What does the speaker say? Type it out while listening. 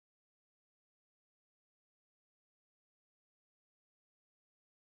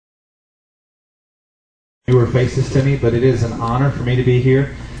Newer faces to me, but it is an honor for me to be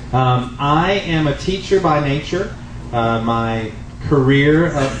here. I am a teacher by nature. My career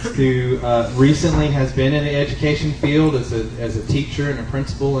up to recently has been in the education field as a teacher and a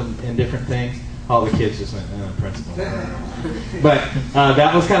principal and different things. All the kids just went, principal. But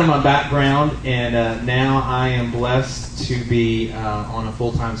that was kind of my background, and now I am blessed to be on a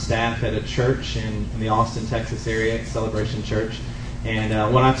full-time staff at a church in the Austin, Texas area, at Celebration Church. And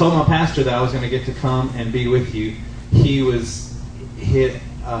when I told my pastor that I was going to get to come and be with you, he was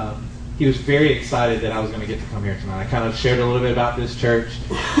very excited that I was going to get to come here tonight. I kind of shared a little bit about this church,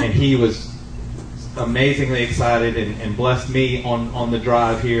 and he was amazingly excited and blessed me on the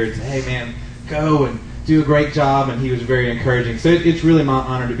drive here and said, "Hey man, go and do a great job." And he was very encouraging. So it's really my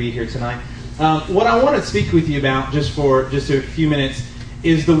honor to be here tonight. What I want to speak with you about just a few minutes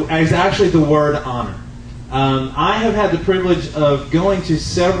is actually the word honor. I have had the privilege of going to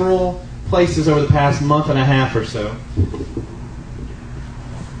several places over the past month and a half or so.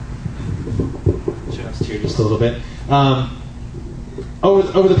 Just here just a little bit.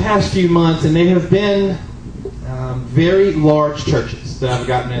 Over the past few months, and they have been very large churches that I've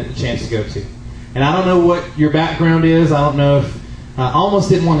gotten a chance to go to. And I don't know what your background is. I don't know if... I almost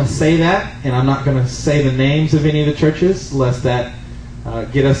didn't want to say that, and I'm not going to say the names of any of the churches, lest that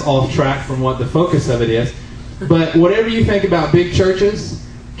get us off track from what the focus of it is. But whatever you think about big churches,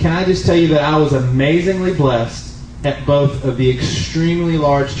 can I just tell you that I was amazingly blessed at both of the extremely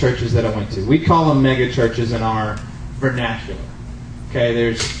large churches that I went to. We call them mega churches in our vernacular. Okay,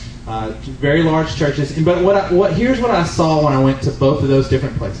 there's very large churches. But here's what I saw when I went to both of those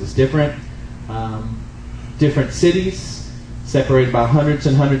different places. Different cities, separated by hundreds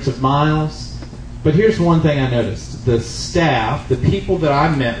and hundreds of miles. But here's one thing I noticed. The staff, the people that I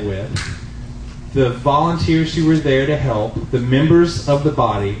met with, the volunteers who were there to help, the members of the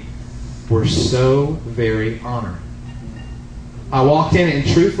body, were so very honoring. I walked in, and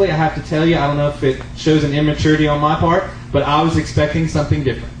truthfully, I have to tell you, I don't know if it shows an immaturity on my part, but I was expecting something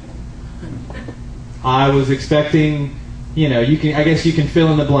different. I was expecting, I guess you can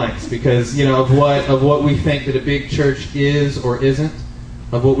fill in the blanks because, of what we think that a big church is or isn't,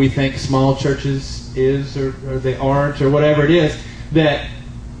 of what we think small churches is or they aren't, or whatever it is, that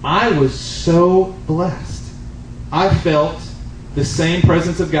I was so blessed. I felt the same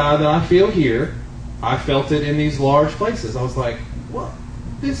presence of God that I feel here. I felt it in these large places. I was like, "What?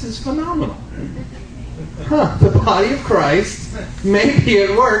 This is phenomenal." The body of Christ may be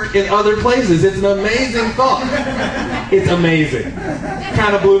at work in other places. It's an amazing thought. It's amazing.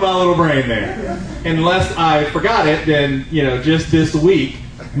 Kind of blew my little brain there. Unless I forgot it, then, just this week,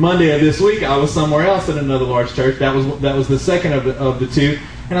 Monday of this week, I was somewhere else in another large church. That was the second of the two.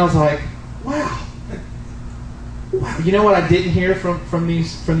 And I was like, wow. You know what I didn't hear from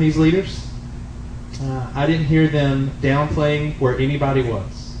these leaders? I didn't hear them downplaying where anybody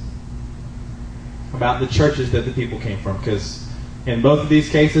was about the churches that the people came from. Because in both of these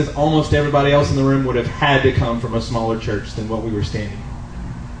cases, almost everybody else in the room would have had to come from a smaller church than what we were standing in.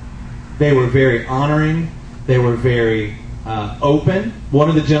 They were very honoring. They were very open. One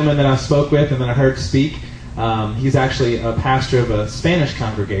of the gentlemen that I spoke with and that I heard speak, he's actually a pastor of a Spanish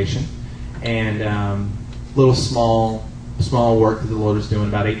congregation, and little small work that the Lord is doing,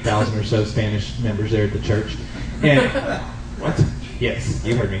 about 8,000 or so Spanish members there at the church. And what? Yes,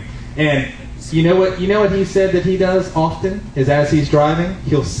 you heard me. And you know what he said that he does often is, as he's driving,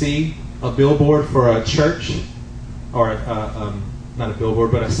 he'll see a billboard for a church, or not a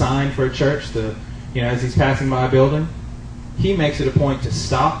billboard, but a sign for a church. As he's passing by a building, he makes it a point to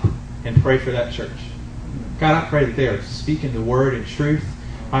stop and pray for that church. God, I pray that they are speaking the word in truth.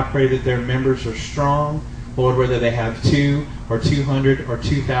 I pray that their members are strong. Lord, whether they have 2 or 200 or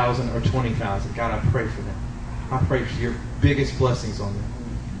 2,000 or 20,000, God, I pray for them. I pray for your biggest blessings on them.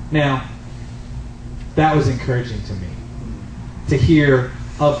 Now, that was encouraging to me to hear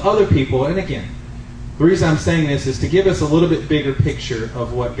of other people. And again, the reason I'm saying this is to give us a little bit bigger picture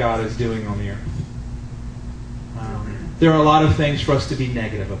of what God is doing on the earth. There are a lot of things for us to be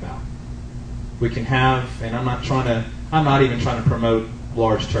negative about. We can have, and I'm not even trying to promote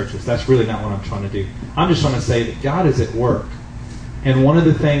large churches. That's really not what I'm trying to do. I'm just trying to say that God is at work. And one of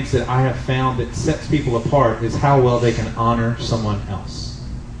the things that I have found that sets people apart is how well they can honor someone else.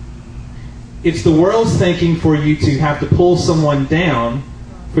 It's the world's thinking for you to have to pull someone down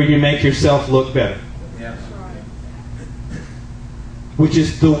for you to make yourself look better. Yeah. Which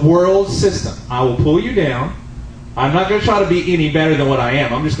is the world's system. I will pull you down. I'm not going to try to be any better than what I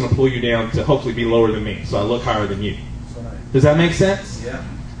am. I'm just going to pull you down to hopefully be lower than me, so I look higher than you. Does that make sense? Yeah.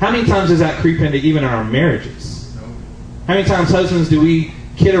 How many times does that creep into even our marriages? No. How many times, husbands, do we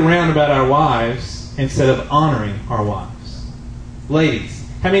kid around about our wives instead of honoring our wives. Ladies,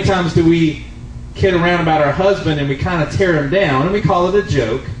 how many times do we kid around about our husband and we kind of tear him down and we call it a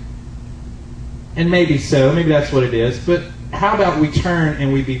joke? And maybe so, maybe that's what it is. But how about we turn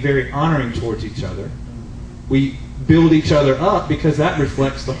and we be very honoring towards each other? We build each other up because that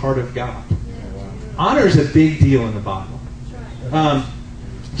reflects the heart of God. Honor is a big deal in the Bible.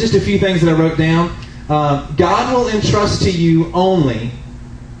 Just a few things that I wrote down. God will entrust to you only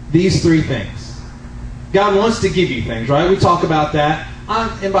these three things. God wants to give you things, right? We talk about that.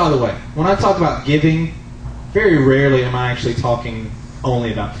 And by the way, when I talk about giving, very rarely am I actually talking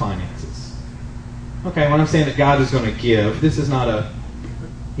only about finances. Okay, when I'm saying that God is going to give, this is not a,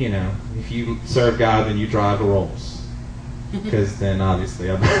 if you serve God, then you drive a Rolls. Because then obviously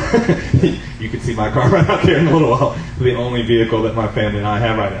you can see my car right out there in a little while. The only vehicle that my family and I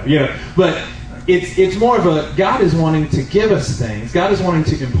have right now. But it's more of a, God is wanting to give us things. God is wanting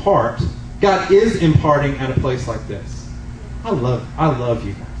to impart. God is imparting at a place like this. I love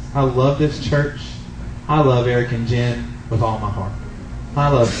you guys. I love this church. I love Eric and Jen with all my heart. I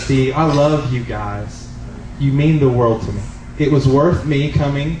love Steve. I love you guys. You mean the world to me. It was worth me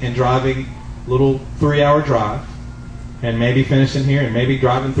coming and driving a little 3-hour drive and maybe finishing here and maybe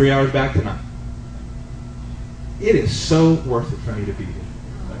driving 3 hours back tonight. It is so worth it for me to be here.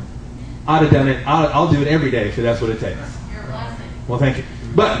 I'd have done it. I'll do it every day if that's what it takes. Well, thank you.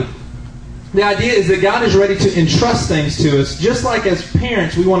 But the idea is that God is ready to entrust things to us, just like as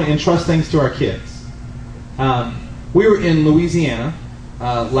parents we want to entrust things to our kids. We were in Louisiana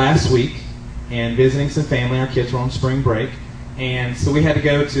last week and visiting some family. Our kids were on spring break. And so we had to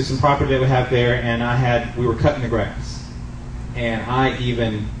go to some property that we have there, and we were cutting the grass. And I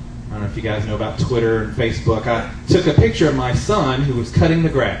don't know if you guys know about Twitter and Facebook, I took a picture of my son who was cutting the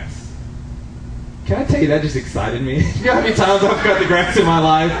grass. Can I tell you, that just excited me? You know how many times I've cut the grass in my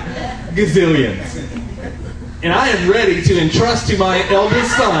life? Gazillions. And I am ready to entrust to my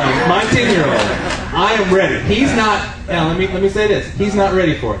eldest son, my 10-year-old. I am ready. He's not, now let me say this, he's not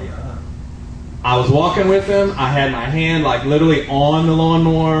ready for it yet. I was walking with him. I had my hand like literally on the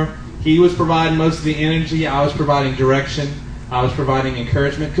lawnmower. He was providing most of the energy. I was providing direction. I was providing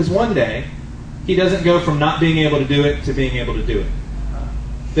encouragement. Because one day, he doesn't go from not being able to do it to being able to do it.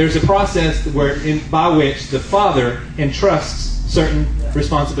 There's a process by which the father entrusts certain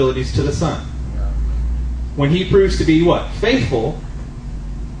responsibilities to the son. When he proves to be what? Faithful,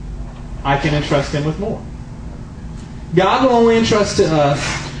 I can entrust him with more. God will only entrust to us,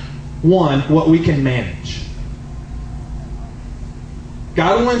 one, what we can manage.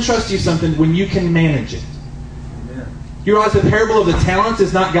 God will entrust you something when you can manage it. You realize the parable of the talents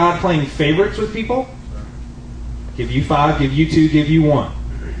is not God playing favorites with people? Give you 5, give you 2, give you 1.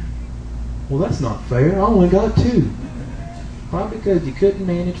 Well, that's not fair. I only got 2. Probably because you couldn't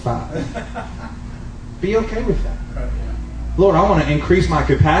manage 5. Be okay with that. Lord, I want to increase my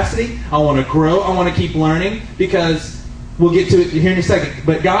capacity. I want to grow. I want to keep learning, because we'll get to it here in a second.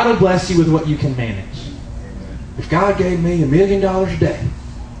 But God will bless you with what you can manage. If God gave me $1 million a day,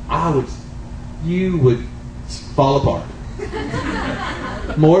 you would fall apart.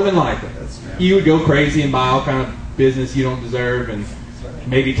 More than likely. You would go crazy and buy all kind of business you don't deserve, and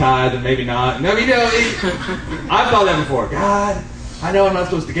maybe tithe and maybe not. No, I've thought that before. God, I know I'm not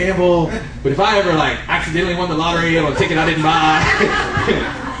supposed to gamble, but if I ever accidentally won the lottery on a ticket I didn't buy.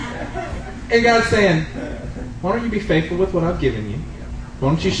 And God's saying, why don't you be faithful with what I've given you? Why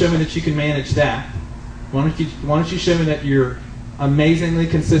don't you show me that you can manage that? Why don't you show me that you're amazingly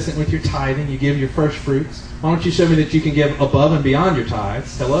consistent with your tithing? You give your first fruits. Why don't you show me that you can give above and beyond your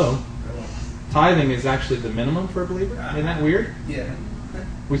tithes? Hello. Tithing is actually the minimum for a believer. Isn't that weird? Yeah.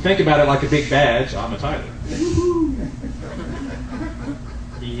 We think about it like a big badge. I'm a tither.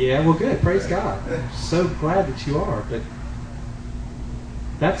 Yeah, well, good. Praise God. I'm so glad that you are. But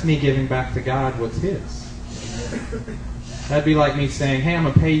that's me giving back to God what's His. That'd be like me saying, hey, I'm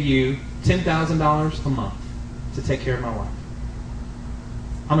going to pay you $10,000 a month to take care of my wife.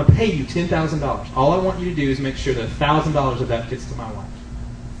 I'm going to pay you $10,000. All I want you to do is make sure that $1,000 of that gets to my wife.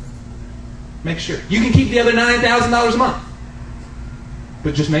 Make sure. You can keep the other $9,000 a month.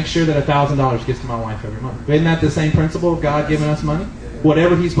 But just make sure that $1,000 gets to my wife every month. Isn't that the same principle of God giving us money?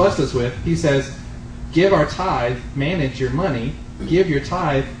 Whatever He's blessed us with, He says, give our tithe, manage your money, give your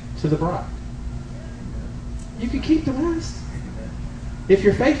tithe to the bride. You can keep the rest. If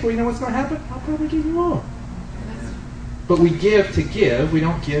you're faithful, you know what's going to happen? I'll probably give you more. But we give to give, we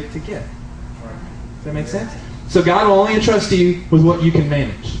don't give to get. Does that make sense? So God will only entrust you with what you can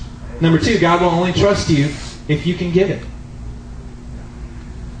manage. Number 2, God will only trust you if you can give it.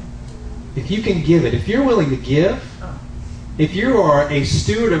 If you can give it, if you're willing to give, if you are a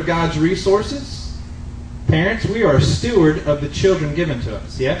steward of God's resources, Parents, we are a steward of the children given to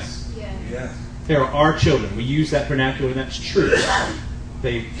us, yes? Yes. They are our children. We use that vernacular, and that's true.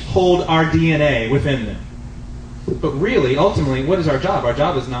 They hold our DNA within them. But really, ultimately, what is our job? Our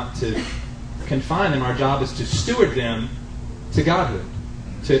job is not to confine them. Our job is to steward them to godhood,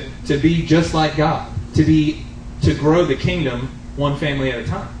 to be just like God, to grow the kingdom one family at a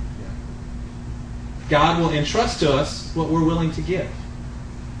time. God will entrust to us what we're willing to give.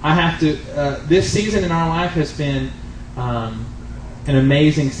 I have to. This season in our life has been an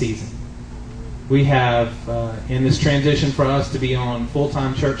amazing season. We have in this transition for us to be on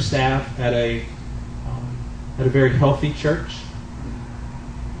full-time church staff at a very healthy church.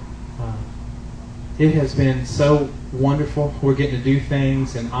 It has been so wonderful. We're getting to do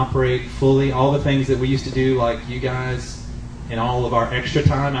things and operate fully. All the things that we used to do, like you guys, in all of our extra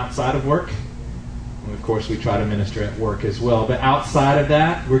time outside of work. And of course, we try to minister at work as well. But outside of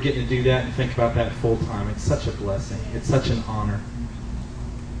that, we're getting to do that and think about that full time. It's such a blessing. It's such an honor.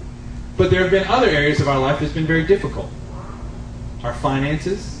 But there have been other areas of our life that's been very difficult. Our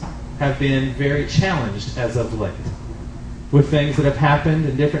finances have been very challenged as of late, with things that have happened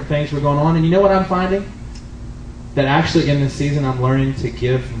and different things were going on. And you know what I'm finding? That actually in this season I'm learning to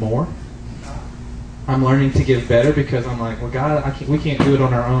give more. I'm learning to give better because I'm like, well, God, we can't do it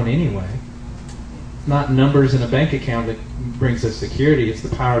on our own anyway. It's not numbers in a bank account that brings us security. It's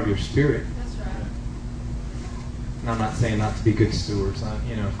the power of your Spirit. That's right. And I'm not saying not to be good stewards.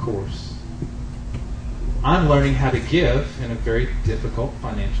 Of course. I'm learning how to give in a very difficult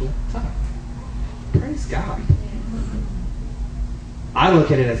financial time. Praise God. I look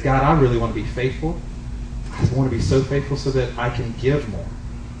at it as, God, I really want to be faithful. I want to be so faithful so that I can give more.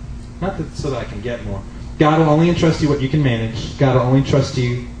 Not so that I can get more. God will only entrust you what you can manage. God will only entrust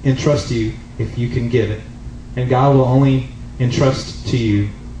you if you can give it. And God will only entrust to you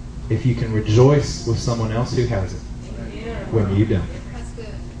if you can rejoice with someone else who has it when you don't. That's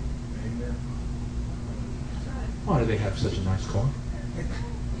good. Amen. Why do they have such a nice car?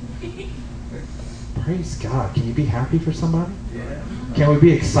 Praise God. Can you be happy for somebody? Yeah. Can we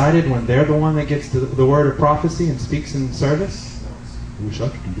be excited when they're the one that gets the word of prophecy and speaks in service? I wish I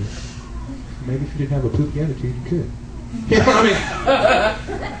could do that. Maybe if you didn't have a poopy attitude, you could. You know what I mean?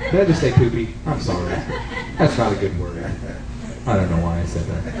 Did I just say poopy? I'm sorry. That's not a good word. I don't know why I said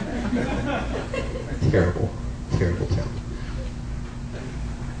that. Terrible. Terrible, terrible.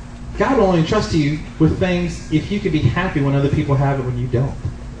 God will only trust you with things if you can be happy when other people have it when you don't.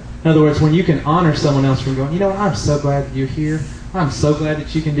 In other words, when you can honor someone else from going, you know what, I'm so glad that you're here. I'm so glad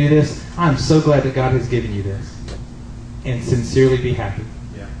that you can do this. I'm so glad that God has given you this. And sincerely be happy.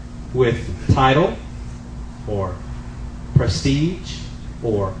 Yeah. With title or prestige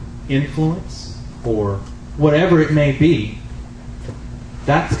or influence or whatever it may be.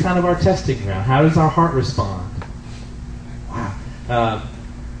 That's kind of our testing ground. How does our heart respond? Wow.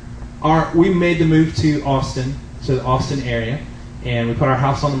 We made the move to Austin, to the Austin area, and we put our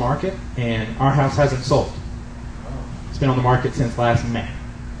house on the market, and our house hasn't sold. It's been on the market since last May.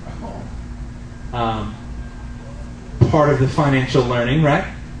 Part of the financial learning, right?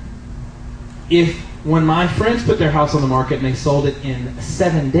 When my friends put their house on the market and they sold it in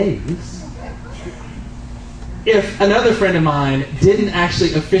 7 days, if another friend of mine didn't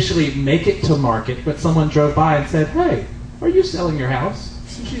actually officially make it to market, but someone drove by and said, "Hey, are you selling your house?"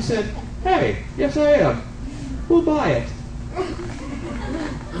 And she said, "Hey, yes I am. We'll buy it."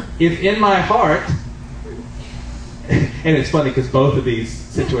 If in my heart, and it's funny because both of these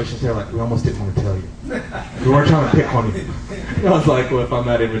situations, they're like, we almost didn't want to tell you. We weren't trying to pick on you. And I was like, well, if I'm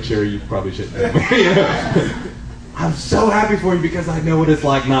that immature, you probably shouldn't tell me. You know? I'm so happy for you because I know what it's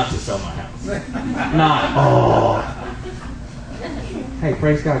like not to sell my house. Hey,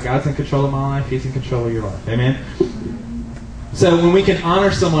 praise God. God's in control of my life. He's in control of your life. Amen? So when we can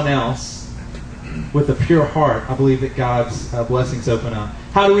honor someone else with a pure heart, I believe that God's blessings open up.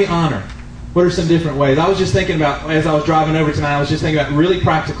 How do we honor? What are some different ways? I was just thinking about, as I was driving over tonight, I was just thinking about really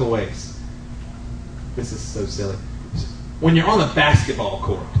practical ways. This is so silly. When you're on the basketball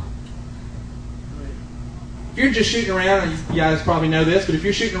court, if you're just shooting around, and you guys probably know this, but if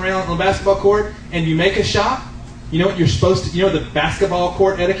you're shooting around on the basketball court and you make a shot, you know what you're supposed to, you know what the basketball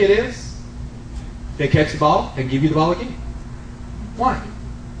court etiquette is? They catch the ball and give you the ball again. Why?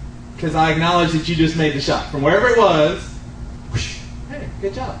 Because I acknowledge that you just made the shot. From wherever it was, whoosh, hey,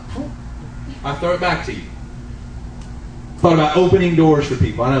 good job. I throw it back to you. Thought about opening doors for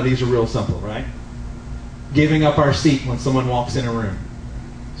people. I know these are real simple, right? Giving up our seat when someone walks in a room.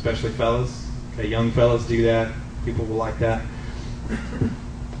 Especially fellas. Okay, young fellas do that. People will like that.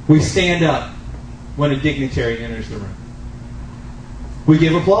 We stand up when a dignitary enters the room. We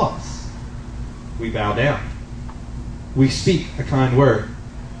give applause. we bow down. We speak a kind word.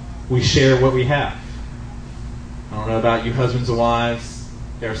 We share what we have. I don't know about you husbands and wives.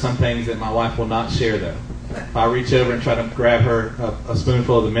 There are some things that my wife will not share, though. If I reach over and try to grab her a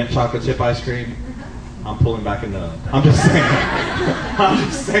spoonful of the mint chocolate chip ice cream, I'm pulling back a nub. I'm just saying. I'm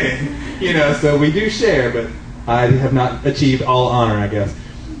just saying. So we do share, but I have not achieved all honor, I guess.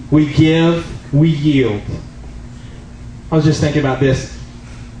 We give, we yield. I was just thinking about this.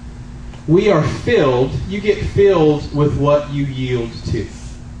 We are filled, you get filled with what you yield to.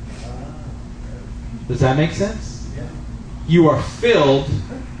 Does that make sense? You are filled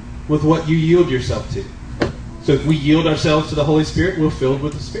with what you yield yourself to. So if we yield ourselves to the Holy Spirit, we're filled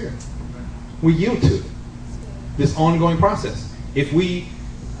with the Spirit. We yield to it. This ongoing process. If we,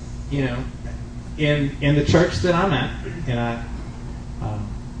 in the church that I'm at, and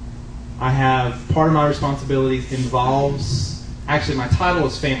I have part of my responsibilities involves, actually my title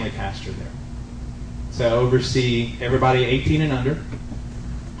is family pastor there. So I oversee everybody 18 and under.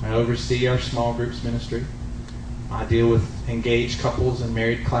 I oversee our small groups ministry. I deal with engaged couples and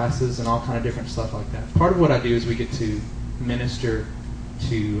married classes and all kind of different stuff like that. Part of what I do is we get to minister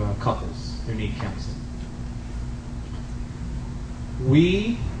to couples who need counseling.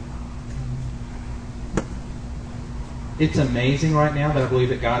 It's amazing right now that I believe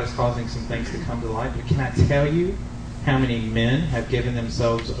that God is causing some things to come to light. But can I tell you how many men have given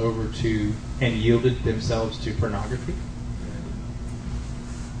themselves over to and yielded themselves to pornography?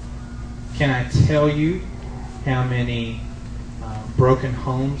 Can I tell you how many broken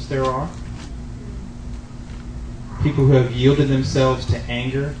homes there are? People who have yielded themselves to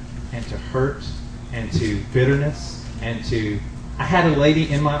anger and to hurt and to bitterness and to... I had a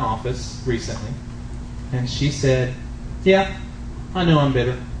lady in my office recently, and she said, "Yeah, I know I'm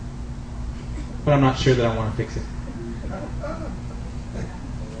bitter, but I'm not sure that I want to fix it."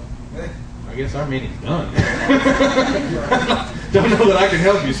 I guess our meeting's done. Don't know that I can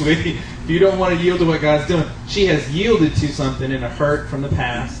help you, sweetie. If you don't want to yield to what God's doing. She has yielded to something in a hurt from the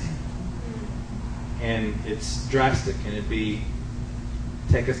past, and it's drastic, and it'd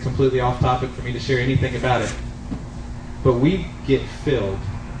take us completely off topic for me to share anything about it. But we get filled.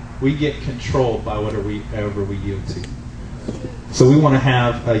 We get controlled by whatever we yield to. So we want to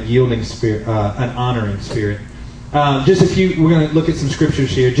have a yielding spirit, an honoring spirit. We're going to look at some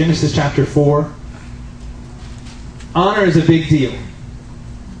scriptures here. Genesis chapter 4. Honor is a big deal.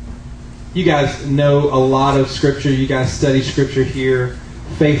 You guys know a lot of scripture. You guys study scripture here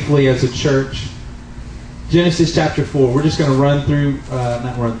faithfully as a church. Genesis chapter 4. We're just going to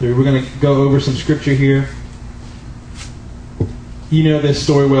we're going to go over some scripture here. You know this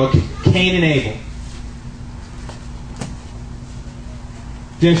story well. Cain and Abel.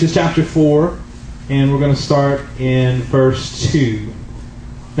 Genesis chapter 4, and we're going to start in verse 2.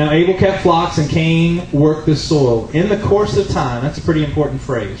 Now Abel kept flocks and Cain worked the soil. In the course of time, that's a pretty important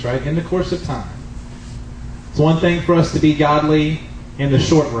phrase, right? In the course of time. It's one thing for us to be godly in the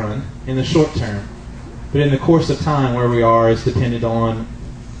short run, in the short term. But in the course of time, where we are is dependent on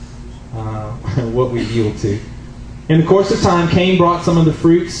what we yield to. In the course of time, Cain brought some of the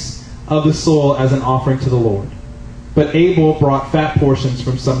fruits of the soil as an offering to the Lord. But Abel brought fat portions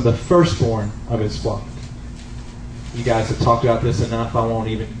from some of the firstborn of his flock. You guys have talked about this enough. I won't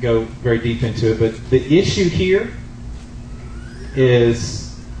even go very deep into it. But the issue here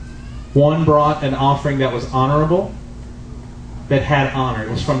is one brought an offering that was honorable, that had honor. It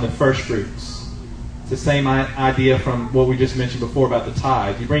was from the first fruits. It's the same idea from what we just mentioned before about the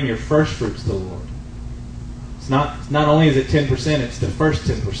tithe. You bring your first fruits to the Lord. It's not only is it 10%, it's the first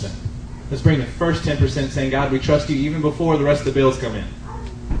 10%. Let's bring the first 10% saying, God, we trust you even before the rest of the bills come in.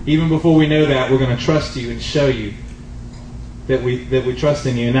 Even before we know that, we're going to trust you and show you that we trust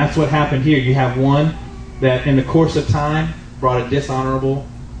in you. And that's what happened here. You have one that in the course of time brought a dishonorable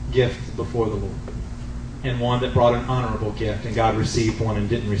gift before the Lord. And one that brought an honorable gift. And God received one and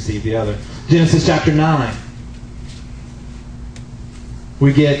didn't receive the other. Genesis chapter 9.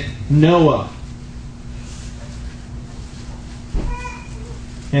 We get Noah.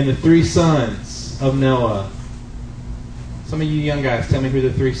 And the three sons of Noah. Some of you young guys, tell me who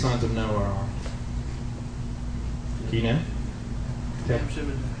the three sons of Noah are. Do you know? Ham, Shem,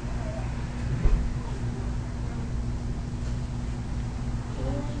 and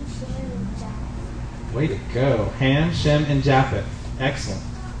Japheth. Way to go. Ham, Shem, and Japheth. Excellent.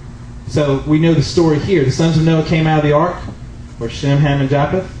 So we know the story here. The sons of Noah came out of the ark. Were Shem, Ham, and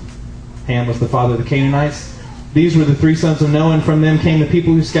Japheth. Ham was the father of the Canaanites. These were the three sons of Noah, and from them came the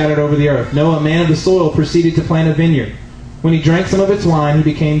people who scattered over the earth. Noah, a man of the soil, proceeded to plant a vineyard. When he drank some of its wine, he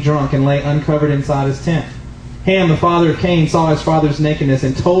became drunk and lay uncovered inside his tent. Ham, the father of Cain, saw his father's nakedness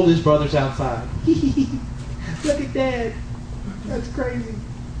and told his brothers outside. Look at Dad. That's crazy.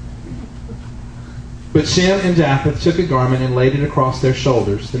 But Shem and Japheth took a garment and laid it across their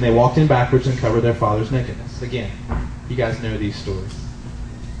shoulders. Then they walked in backwards and covered their father's nakedness. Again, you guys know these stories.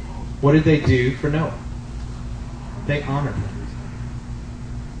 What did they do for Noah? They honored him.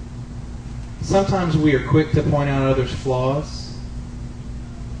 Sometimes we are quick to point out others' flaws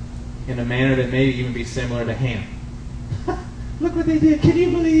in a manner that may even be similar to Ham. Look what they did. Can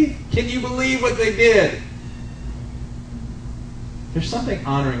you believe what they did? There's something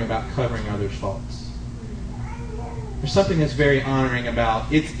honoring about covering others' faults. There's something that's very honoring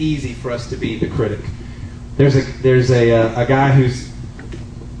about it's easy for us to be the critic. There's a guy who's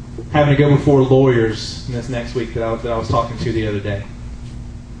having to go before lawyers this next week that I was talking to the other day.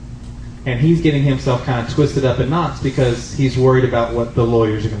 And he's getting himself kind of twisted up in knots because he's worried about what the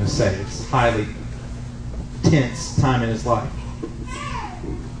lawyers are going to say. It's highly tense time in his life.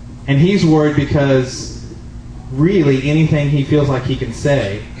 And he's worried because really anything he feels like he can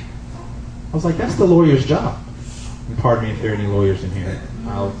say, I was like, that's the lawyer's job. And pardon me if there are any lawyers in here.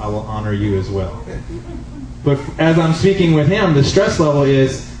 I will honor you as well. But as I'm speaking with him, the stress level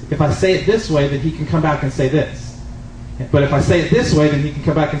is, if I say it this way, then he can come back and say this. But if I say it this way, then he can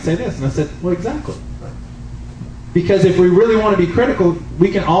come back and say this. And I said, well, exactly. Because if we really want to be critical, we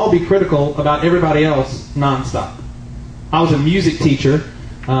can all be critical about everybody else nonstop. I was a music teacher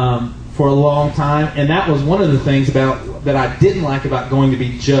for a long time, and that was one of the things that I didn't like about going to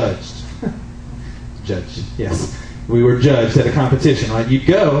be judged. Judged, yes. We were judged at a competition, right? You'd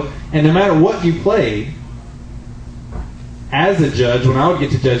go, and no matter what you played, as a judge, when I would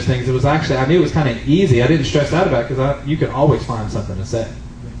get to judge things, it was actually, I knew it was kind of easy. I didn't stress out about it because you could always find something to say.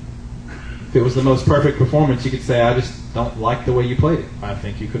 If it was the most perfect performance, you could say, I just don't like the way you played it. I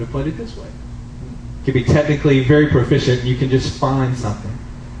think you could have played it this way. You could be technically very proficient and you can just find something.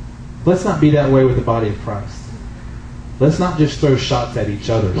 Let's not be that way with the body of Christ. Let's not just throw shots at each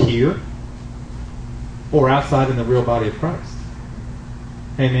other here or outside in the real body of Christ.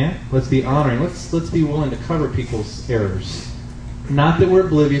 Amen? Let's be honoring. Let's be willing to cover people's errors. Not that we're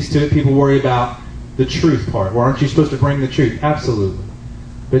oblivious to it. People worry about the truth part. Well, aren't you supposed to bring the truth? Absolutely.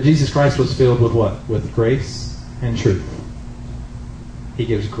 But Jesus Christ was filled with what? With grace and truth. He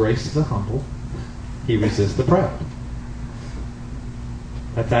gives grace to the humble. He resists the proud.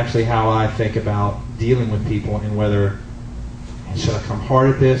 That's actually how I think about dealing with people and whether, should I come hard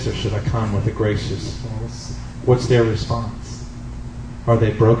at this or should I come with a gracious? What's their response? Are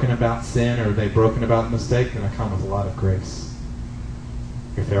they broken about sin or are they broken about mistake? Then I come with a lot of grace.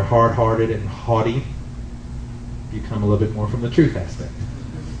 If they're hard-hearted and haughty, you come a little bit more from the truth aspect.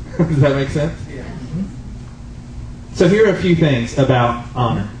 Does that make sense? Yeah. So here are a few things about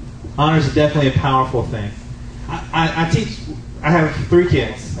honor. Honor is definitely a powerful thing. I teach. I have 3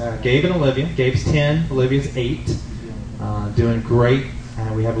 kids, Gabe and Olivia. Gabe's 10, Olivia's 8, doing great.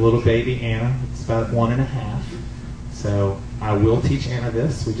 We have a little baby, Anna. It's about 1.5. So I will teach Anna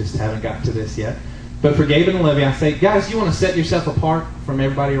this. We just haven't gotten to this yet. But for Gabe and Olivia, I say, guys, you want to set yourself apart from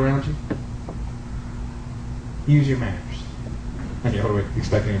everybody around you? Use your manners. And you're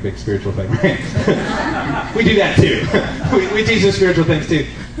expecting a big spiritual thing, right? We do that too. we teach the spiritual things too.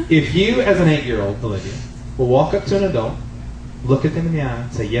 If you, as an 8-year-old, Olivia, will walk up to an adult, look at them in the eye,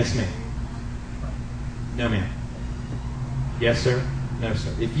 and say, yes, ma'am. No, ma'am. Yes, sir. No,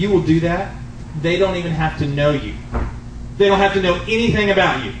 sir. If you will do that, they don't even have to know you. They don't have to know anything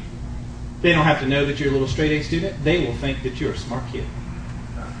about you. They don't have to know that you're a little straight-A student. They will think that you're a smart kid.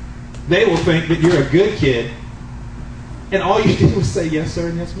 They will think that you're a good kid. And all you do is say yes, sir,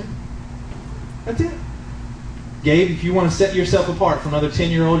 and yes, ma'am. That's it. Gabe, if you want to set yourself apart from other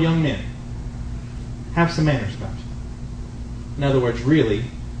 10-year-old young men, have some manners about you. In other words, really,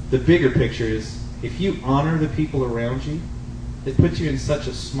 the bigger picture is if you honor the people around you, it puts you in such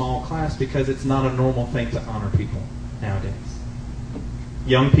a small class because it's not a normal thing to honor people nowadays.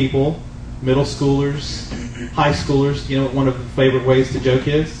 Young people, middle schoolers, high schoolers, you know what one of the favorite ways to joke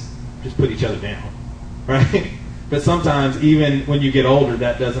is? Just put each other down, right? But sometimes, even when you get older,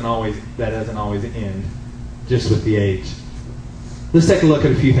 that doesn't always end, just with the age. Let's take a look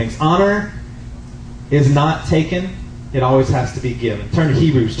at a few things. Honor is not taken; it always has to be given. Turn to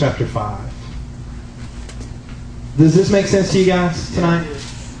Hebrews chapter 5. Does this make sense to you guys tonight?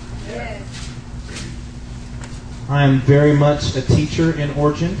 Yes. I am very much a teacher in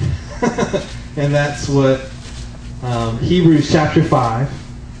origin, and that's what Hebrews chapter 5.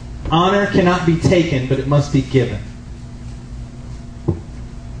 Honor cannot be taken, but it must be given.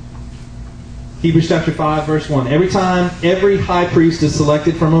 Hebrews chapter 5, verse 1. Every time every high priest is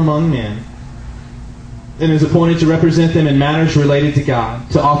selected from among men, and is appointed to represent them in matters related to God,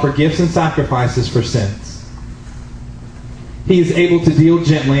 to offer gifts and sacrifices for sins. He is able to deal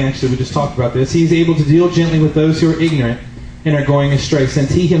gently, actually we just talked about this, he is able to deal gently with those who are ignorant and are going astray,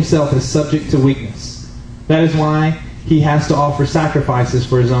 since he himself is subject to weakness. That is why he has to offer sacrifices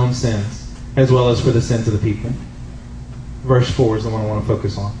for his own sins, as well as for the sins of the people. Verse 4 is the one I want to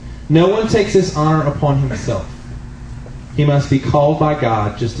focus on. No one takes this honor upon himself. He must be called by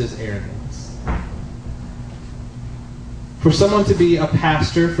God, just as Aaron was. For someone to be a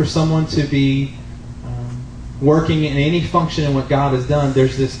pastor, for someone to be working in any function in what God has done,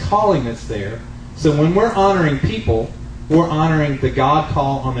 there's this calling that's there. So when we're honoring people, we're honoring the God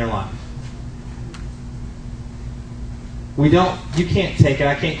call on their life. You can't take it.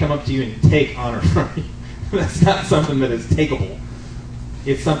 I can't come up to you and take honor from you. That's not something that is takeable.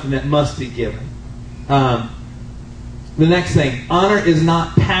 It's something that must be given. The next thing, honor is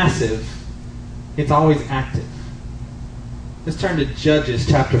not passive. It's always active. Let's turn to Judges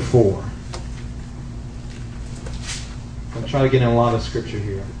chapter 4. I'll try to get in a lot of scripture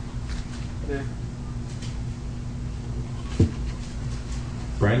here. Okay.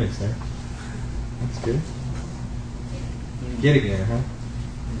 Brandon's there. That's good. Getting there, huh?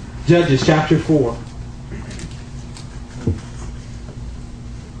 Judges chapter 4.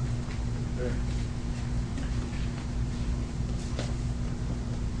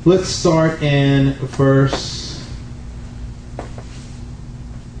 Let's start in verse...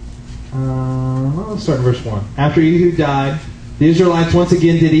 let's start in verse 1. After Ehud died, the Israelites once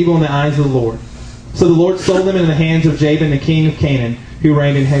again did evil in the eyes of the Lord. So the Lord sold them into the hands of Jabin, the king of Canaan, who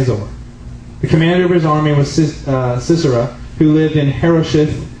reigned in Hazor. The commander of his army was Sisera, who lived in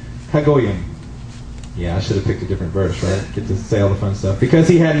Harosheth Hagoyim. Yeah, I should have picked a different verse, right? Get to say all the fun stuff. Because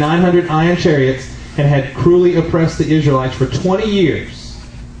he had 900 iron chariots and had cruelly oppressed the Israelites for 20 years.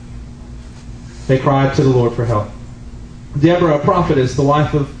 They cried to the Lord for help. Deborah, a prophetess, the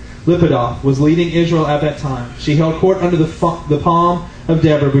wife of Lapidoth, was leading Israel at that time. She held court under the palm of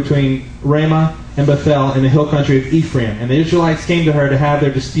Deborah between Ramah and Bethel in the hill country of Ephraim. And the Israelites came to her to have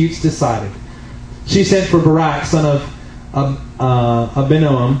their disputes decided. She sent for Barak, son of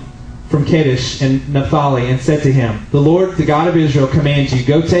Abinoam, from Kadesh and Naphtali, and said to him, The Lord, the God of Israel, commands you,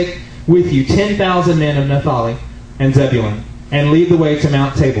 go take with you 10,000 men of Naphtali and Zebulun, and lead the way to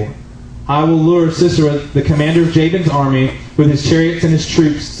Mount Tabor. I will lure Sisera, the commander of Jabin's army, with his chariots and his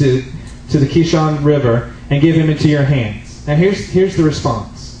troops to the Kishon River, and give him into your hands. Now here's the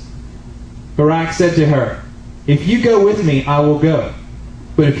response. Barak said to her, If you go with me, I will go.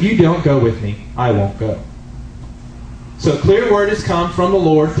 But if you don't go with me, I won't go. So a clear word has come from the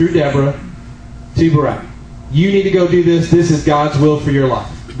Lord through Deborah to Barak. You need to go do this. This is God's will for your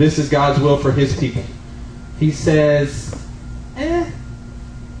life. This is God's will for his people. He says,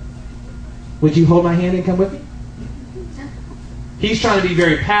 would you hold my hand and come with me? He's trying to be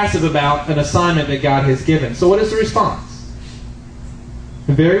very passive about an assignment that God has given. So what is the response?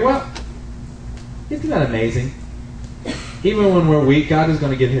 Very well. Isn't that amazing? Even when we're weak, God is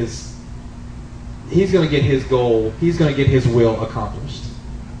going to get He's going to get his goal. He's going to get his will accomplished.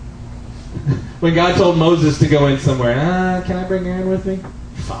 When God told Moses to go in somewhere, can I bring Aaron with me?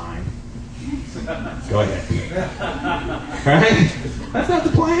 Fine. Go ahead. Right? That's not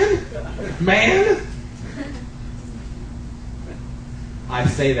the plan. Man. I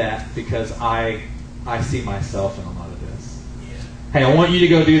say that because I see myself in a lot of this. Hey, I want you to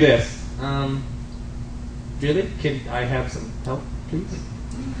go do this. Really? Can I have some help, please?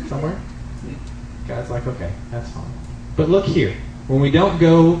 Somewhere? God's like, okay, that's fine. But look here. When we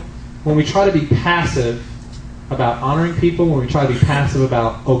try to be passive about honoring people, when we try to be passive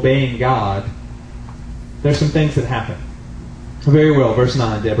about obeying God, there's some things that happen. Very well, verse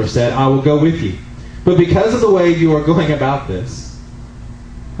 9, Deborah said, I will go with you. But because of the way you are going about this,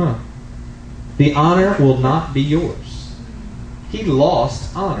 the honor will not be yours. He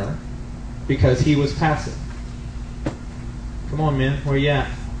lost honor because he was passive. Come on, men, where you at?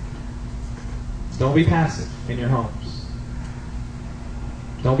 Don't be passive in your homes.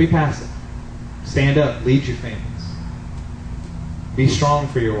 Don't be passive. Stand up. Lead your families. Be strong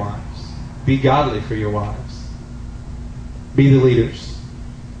for your wives. Be godly for your wives. Be the leaders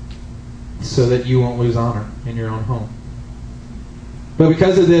so that you won't lose honor in your own home. But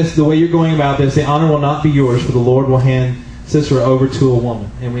because of this, the way you're going about this, the honor will not be yours, for the Lord will hand Sisera over to a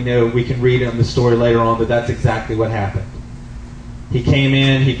woman. And we know, we can read in the story later on, that that's exactly what happened. He came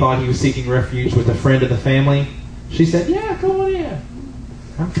in, he thought he was seeking refuge with a friend of the family. She said, yeah, come on in.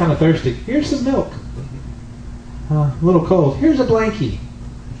 I'm kind of thirsty. Here's some milk. A little cold. Here's a blankie.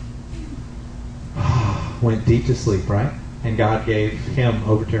 Went deep to sleep, right? And God gave him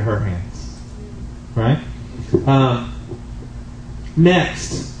over to her hands. right?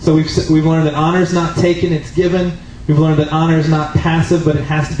 Next, so we've learned that honor is not taken, it's given. We've learned that honor is not passive, but it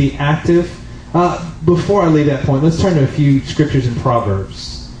has to be active. Before I leave that point, let's turn to a few scriptures in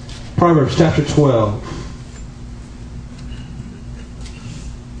Proverbs. Proverbs chapter 12.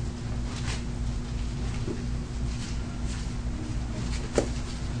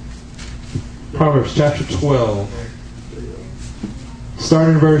 Proverbs chapter 12. Start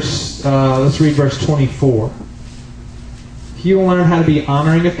in verse, let's read verse 24. If you want to learn how to be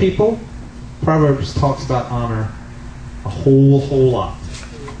honoring of people, Proverbs talks about honor a whole lot.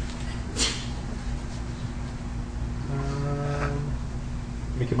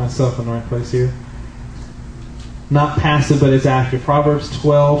 Let me get myself in the right place here. Not passive, but it's active. Proverbs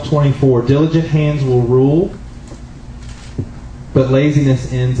 12:24. Diligent hands will rule, but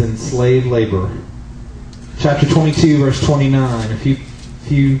laziness ends in slave labor. Chapter 22, verse 29. A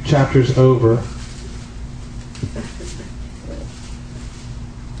few chapters over.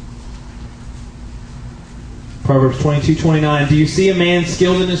 Proverbs 22:29. Do you see a man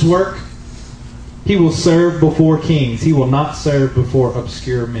skilled in his work? He will serve before kings. He will not serve before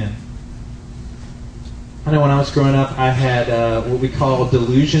obscure men. I know when I was growing up, I had what we call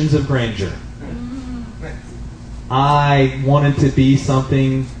delusions of grandeur. I wanted to be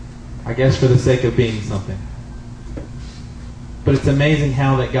something, I guess for the sake of being something. But it's amazing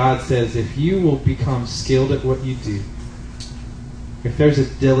how that God says, if you will become skilled at what you do, if there's a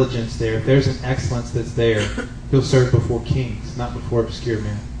diligence there, if there's an excellence that's there, He'll serve before kings, not before obscure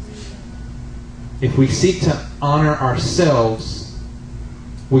men. If we seek to honor ourselves,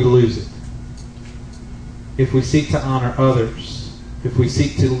 we lose it. If we seek to honor others, if we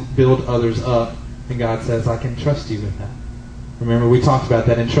seek to build others up, then God says, I can trust you with that. Remember, we talked about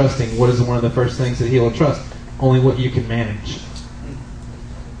that in trusting. What is one of the first things that He'll entrust? Only what you can manage.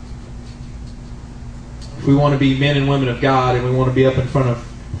 If we want to be men and women of God, and we want to be up in front of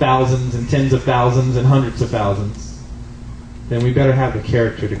thousands and tens of thousands and hundreds of thousands, then we better have the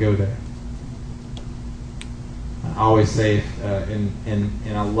character to go there. I always say, and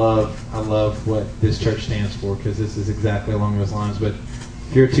I love what this church stands for, because this is exactly along those lines. But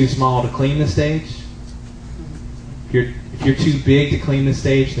if you're too small to clean the stage, if you're too big to clean the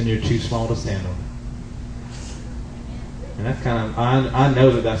stage, then you're too small to stand on it. And that's kind of, I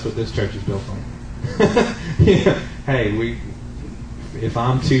know that's what this church is built on. Yeah. Hey, if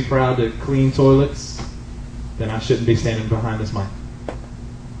I'm too proud to clean toilets, then I shouldn't be standing behind this mic.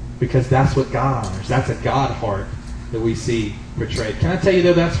 Because that's what God honors. That's a God heart that we see portrayed. Can I tell you,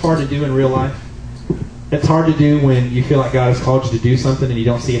 though, that's hard to do in real life? It's hard to do when you feel like God has called you to do something and you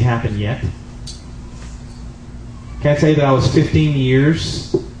don't see it happen yet. Can I tell you that I was 15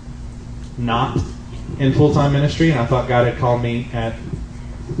 years not in full-time ministry, and I thought God had called me at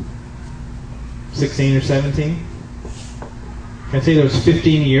 16 or 17? Can I tell you there was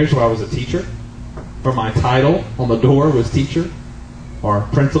 15 years where I was a teacher, or my title on the door was teacher, or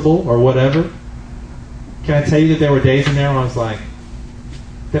principal, or whatever? Can I tell you that there were days in there when I was like,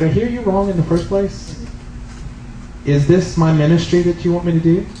 did I hear you wrong in the first place? Is this my ministry that you want me to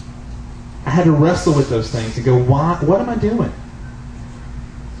do? I had to wrestle with those things and go, why? What am I doing?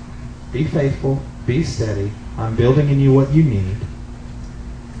 Be faithful. Be steady. I'm building in you what you need.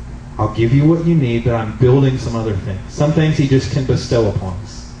 I'll give you what you need, but I'm building some other things. Some things He just can bestow upon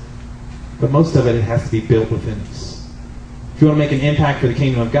us. But most of it has to be built within us. If you want to make an impact for the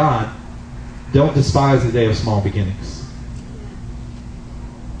kingdom of God, don't despise the day of small beginnings.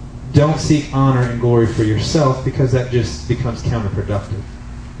 Don't seek honor and glory for yourself, because that just becomes counterproductive.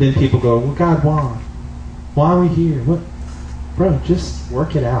 Then people go, well, God, why? Why are we here? What? Bro, just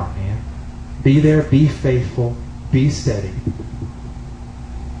work it out, man. Be there, be faithful, be steady.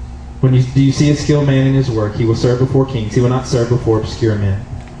 Do you see a skilled man in his work? He will serve before kings. He will not serve before obscure men.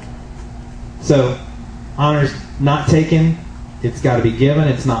 So, honor is not taken. It's got to be given.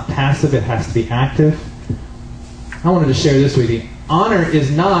 It's not passive. It has to be active. I wanted to share this with you. Honor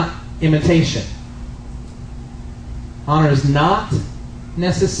is not imitation. Honor is not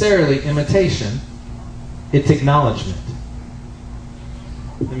necessarily imitation. It's acknowledgement.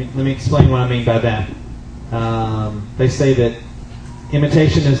 Let me explain what I mean by that. They say that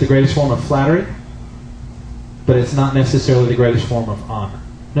imitation is the greatest form of flattery, but it's not necessarily the greatest form of honor.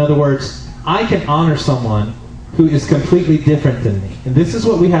 In other words, I can honor someone who is completely different than me. And this is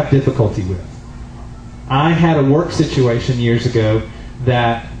what we have difficulty with. I had a work situation years ago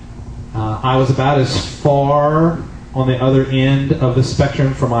that I was about as far on the other end of the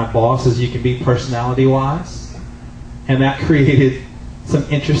spectrum from my boss as you can be personality-wise. And that created some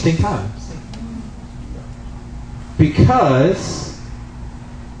interesting times.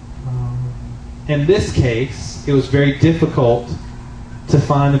 In this case, it was very difficult to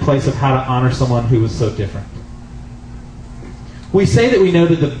find the place of how to honor someone who was so different. We say that we know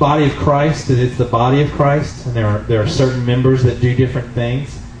that the body of Christ, that it's the body of Christ, and there are certain members that do different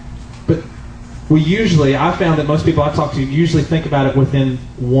things. But I found that most people I talk to usually think about it within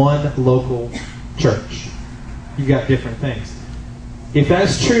one local church. You've got different things. If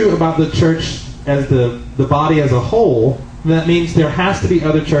that's true about the church as the body as a whole, then that means there has to be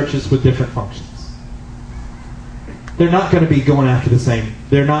other churches with different functions. They're not going to be going after the same.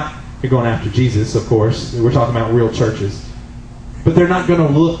 They're going after Jesus, of course. We're talking about real churches. But they're not going to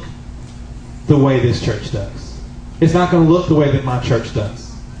look the way this church does. It's not going to look the way that my church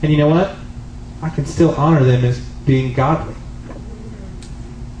does. And you know what? I can still honor them as being godly.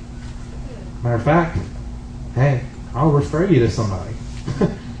 Matter of fact, hey, I'll refer you to somebody.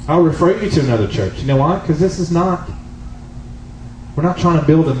 I'll refer you to another church. You know why? Because we're not trying to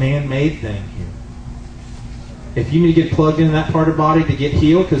build a man-made thing here. If you need to get plugged into that part of the body to get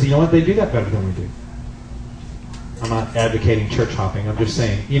healed, because you know what? They do that better than we do. I'm not advocating church hopping. I'm just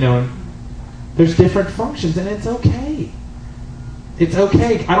saying, there's different functions, and it's okay. It's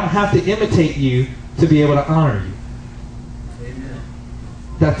okay. I don't have to imitate you to be able to honor you. Amen.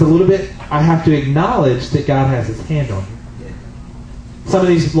 That's a little bit, I have to acknowledge that God has His hand on you. Yeah. Some of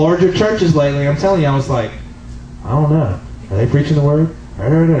these larger churches lately, I'm telling you, I was like, I don't know. Are they preaching the word?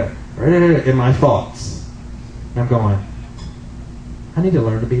 In my thoughts. And I'm going, I need to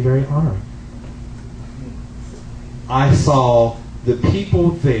learn to be very honoring. I saw the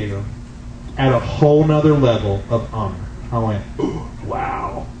people there at a whole nother level of honor. I went,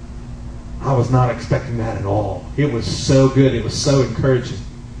 wow. I was not expecting that at all. It was so good. It was so encouraging.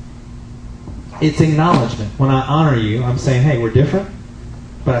 It's acknowledgement. When I honor you, I'm saying, hey, we're different,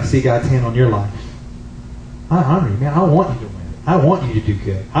 but I see God's hand on your life. I honor you, man. I want you to win. I want you to do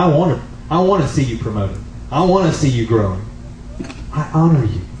good. I want to see you promoted. I want to see you growing. I honor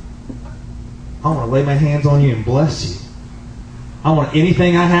you. I want to lay my hands on you and bless you. I want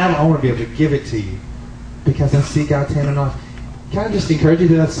anything I have, I want to be able to give it to you. Because I see God's hand on life. Can I just encourage you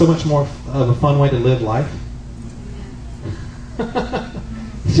that that's so much more of a fun way to live life?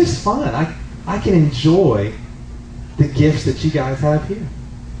 It's just fun. I can enjoy the gifts that you guys have here.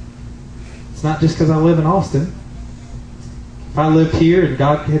 It's not just because I live in Austin. If I lived here and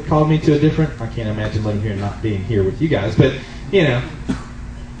God had called me to a different... I can't imagine living here and not being here with you guys. But,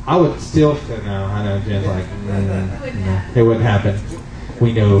 I would still... No, I know Jen's like... No, it wouldn't happen.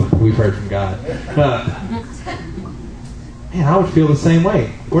 We know. We've heard from God. Man, I would feel the same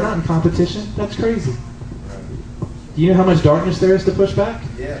way. We're not in competition. That's crazy. Do you know how much darkness there is to push back?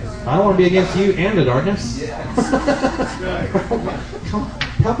 Yes. I don't want to be against you and the darkness. Yes. Come on.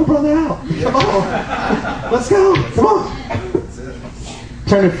 Help a brother out. Come on. Let's go. Come on.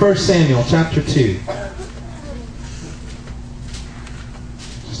 Turn to 1 Samuel chapter 2.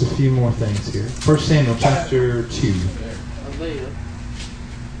 Just a few more things here. 1 Samuel chapter 2.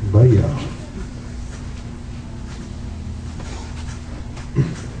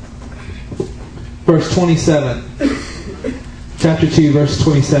 Verse 27. Chapter 2, verse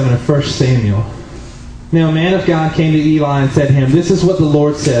 27 of 1 Samuel. Now a man of God came to Eli and said to him, "This is what the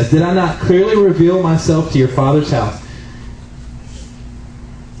Lord says. Did I not clearly reveal myself to your father's house?"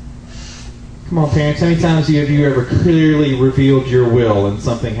 Come on, parents. How many times have you ever clearly revealed your will and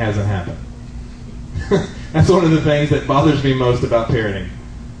something hasn't happened? That's one of the things that bothers me most about parenting.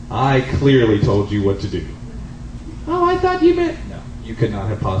 I clearly told you what to do. Oh, I thought you meant... No, you could not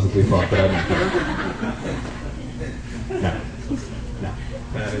have possibly thought that I meant that. No,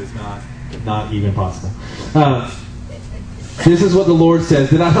 that is not even possible. This is what the Lord says.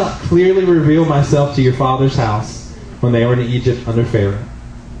 Did I not clearly reveal myself to your father's house when they were in Egypt under Pharaoh?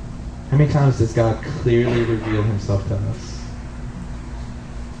 How many times does God clearly reveal himself to us?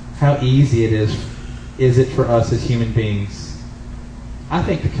 How easy is it for us as human beings? I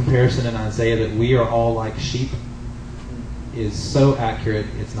think the comparison in Isaiah that we are all like sheep is so accurate,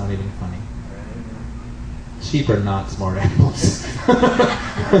 it's not even funny. Sheep are not smart animals.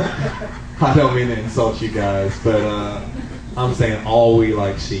 I don't mean to insult you guys, but I'm saying all we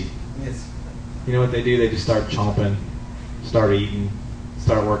like sheep. You know what they do? They just start chomping, start eating,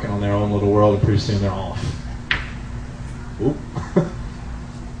 start working on their own little world, and pretty soon they're off. Oop.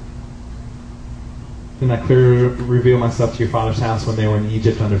 Didn't I clearly reveal myself to your father's house when they were in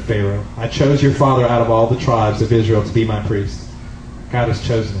Egypt under Pharaoh? I chose your father out of all the tribes of Israel to be my priest. God has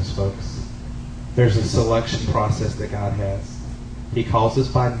chosen us, folks. There's a selection process that God has. He calls us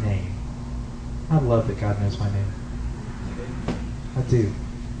by name. I love that God knows my name. I do.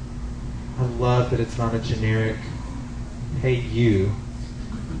 I love that it's not a generic, "Hey, you,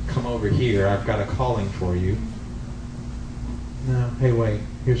 come over here. I've got a calling for you. No, hey, wait.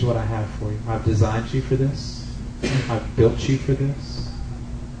 Here's what I have for you. I've designed you for this. I've built you for this.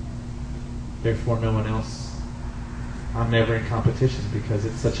 Therefore, no one else. I'm never in competition because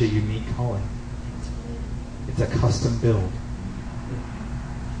it's such a unique calling. It's a custom build.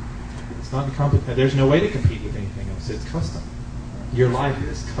 It's not in competition. There's no way to compete with anything else. It's custom. Your life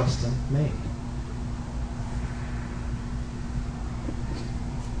is custom made.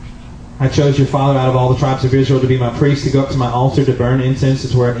 I chose your father out of all the tribes of Israel to be my priest, to go up to my altar, to burn incense,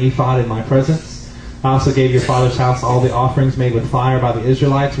 and to wear an ephod in my presence. I also gave your father's house all the offerings made with fire by the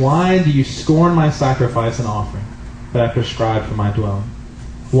Israelites. Why do you scorn my sacrifice and offering that I prescribed for my dwelling?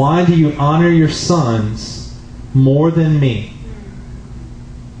 Why do you honor your sons more than me?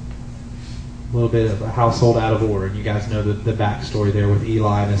 A little bit of a household out of order. You guys know the backstory there with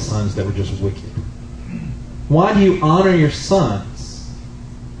Eli and his sons that were just wicked. Why do you honor your sons?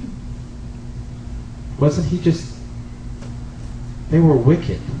 Wasn't he just... They were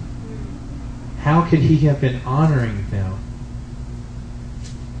wicked. How could he have been honoring them?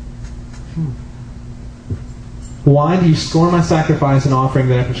 Why do you scorn my sacrifice and offering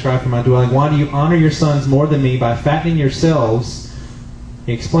that I prescribed for my dwelling? Why do you honor your sons more than me by fattening yourselves?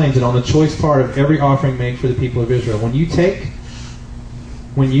 He explains it on the choice part of every offering made for the people of Israel. When you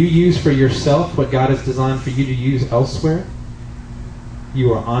use for yourself what God has designed for you to use elsewhere,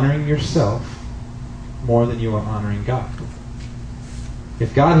 you are honoring yourself more than you are honoring God.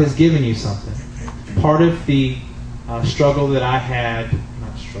 If God has given you something, part of the struggle that I had,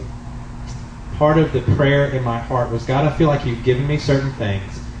 part of the prayer in my heart was, God, I feel like you've given me certain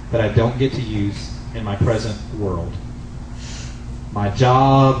things that I don't get to use in my present world. My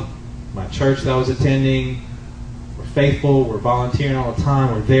job, my church that I was attending, we're faithful, we're volunteering all the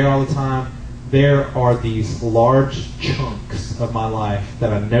time, we're there all the time. There are these large chunks of my life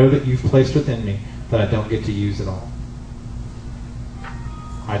that I know that you've placed within me that I don't get to use at all.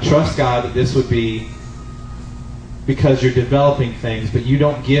 I trust, God, that this would be because you're developing things, but you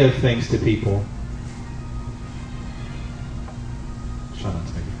don't give things to people. Try not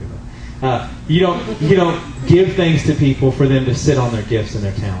to make you feel that. You don't give things to people for them to sit on their gifts and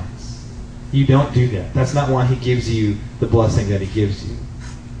their talents. You don't do that. That's not why He gives you the blessing that He gives you.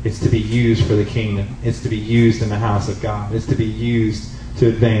 It's to be used for the kingdom. It's to be used in the house of God. It's to be used to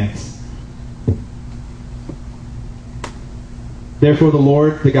advance. Therefore the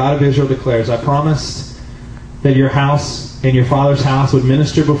Lord, the God of Israel, declares, I promised that your house and your father's house would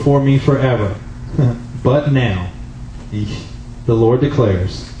minister before me forever. But now, the Lord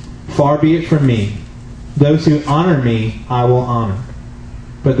declares, far be it from me. Those who honor me, I will honor.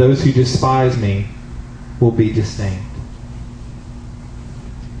 But those who despise me will be disdained.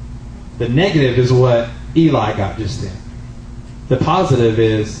 The negative is what Eli got just then. The positive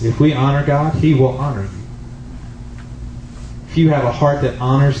is, if we honor God, He will honor you. If you have a heart that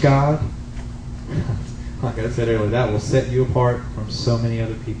honors God, like I said earlier, that will set you apart from so many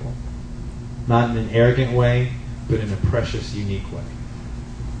other people. Not in an arrogant way, but in a precious, unique way.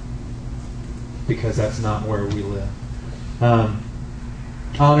 Because that's not where we live.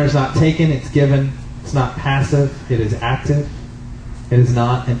 Honor is not taken, it's given. It's not passive, it is active. It is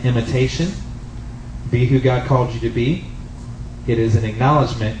not an imitation. Be who God called you to be. It is an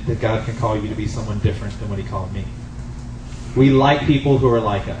acknowledgement that God can call you to be someone different than what He called me. We like people who are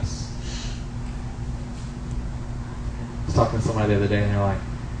like us. I was talking to somebody the other day and they're like,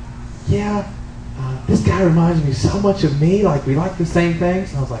 yeah, this guy reminds me so much of me. Like, we like the same things.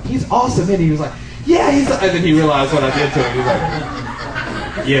 And I was like, he's awesome. And he was like, yeah, he's... And then he realized what I did to him. He's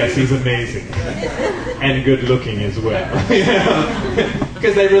like, yes, he's amazing. And good looking as well.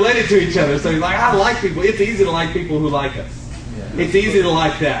 Because they related to each other. So he's like, I like people. It's easy to like people who like us. It's easy to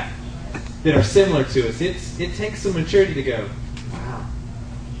like that are similar to us. It takes some maturity to go, wow,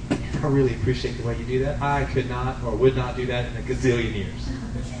 I really appreciate the way you do that. I could not or would not do that in a gazillion years.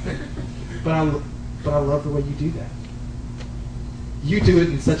 But I love the way you do that. You do it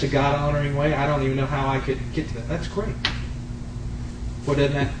in such a God-honoring way, I don't even know how I could get to that. That's great. Well,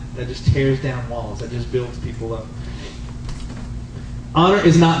 doesn't that just tears down walls. That just builds people up. Honor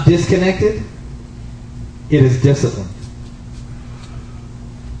is not disconnected. It is disciplined.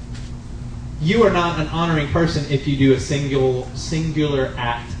 You are not an honoring person if you do a singular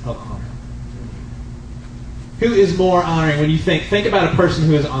act of honor. Who is more honoring when you think about a person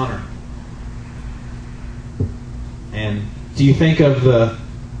who is honoring? And do you think of the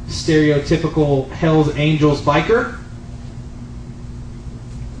stereotypical Hell's Angels biker?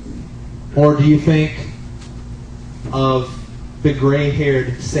 Or do you think of the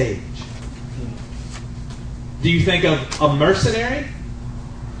gray-haired sage? Do you think of a mercenary?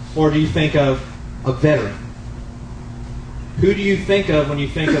 Or do you think of a veteran? Who do you think of when you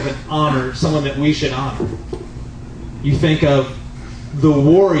think of an honor, someone that we should honor? You think of the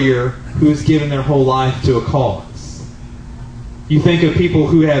warrior who has given their whole life to a cause. You think of people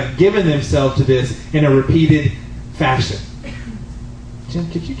who have given themselves to this in a repeated fashion. Jim,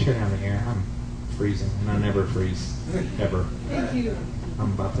 could you turn down the air? I'm freezing, and I never freeze, ever. Thank you.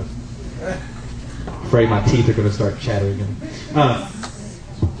 I'm about to... afraid my teeth are going to start chattering again.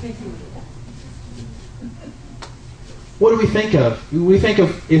 Thank you. What do we think of? We think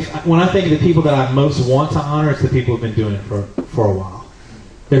of, when I think of the people that I most want to honor, it's the people who've been doing it for a while.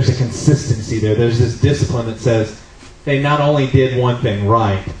 There's a consistency there. There's this discipline that says they not only did one thing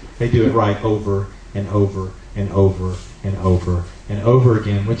right, they do it right over and over and over and over and over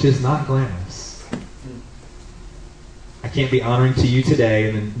again, which is not glamorous. I can't be honoring to you today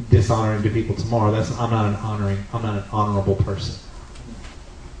and then dishonoring to people tomorrow. I'm not an honorable person.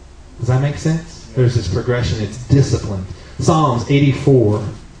 Does that make sense? There's this progression. It's disciplined. Psalms 84.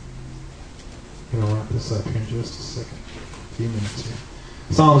 I'm going to wrap this up here in just a second. A few minutes here.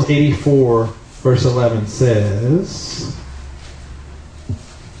 Psalms 84, verse 11 says,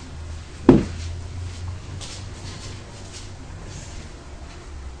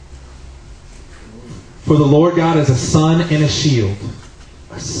 "For the Lord God is a sun and a shield."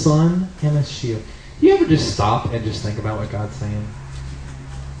 A sun and a shield. You ever just stop and just think about what God's saying?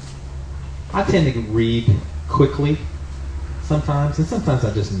 I tend to read quickly sometimes, and sometimes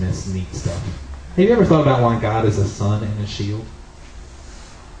I just miss neat stuff. Have you ever thought about why God is a sun and a shield?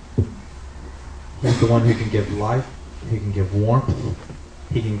 He's the one who can give life, he can give warmth,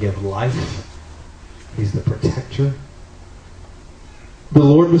 he can give life. He's the protector. The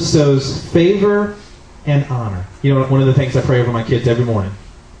Lord bestows favor and honor. You know, one of the things I pray over my kids every morning.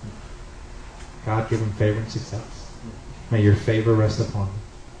 God, give them favor and success. May your favor rest upon them.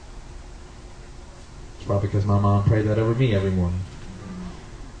 It's probably because my mom prayed that over me every morning.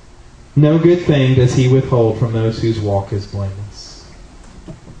 No good thing does he withhold from those whose walk is blameless.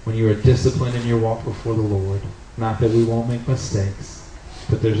 When you are disciplined in your walk before the Lord, not that we won't make mistakes,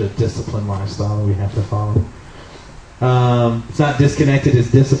 but there's a disciplined lifestyle we have to follow. It's not disconnected, it's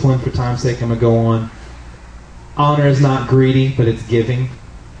discipline. For time's sake, I'm going to go on. Honor is not greedy, but it's giving.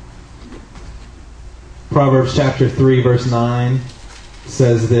 Proverbs chapter 3, verse 9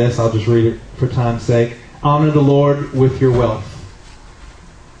 says this. I'll just read it for time's sake. Honor the Lord with your wealth,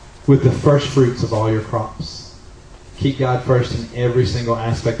 with the first fruits of all your crops. Keep God first in every single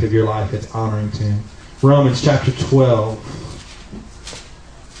aspect of your life. It's honoring to Him. Romans chapter 12,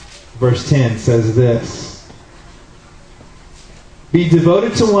 verse 10 says this. Be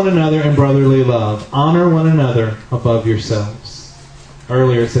devoted to one another in brotherly love. Honor one another above yourselves.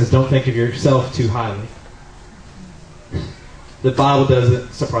 Earlier it says, don't think of yourself too highly. The Bible does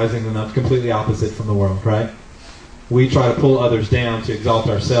it, surprisingly enough, completely opposite from the world, right? We try to pull others down to exalt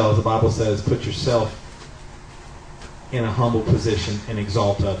ourselves. The Bible says, put yourself in a humble position and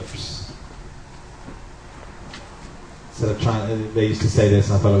exalt others. Instead of trying, they used to say this,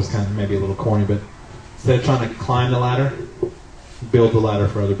 and I thought it was kind of maybe a little corny, but instead of trying to climb the ladder, build the ladder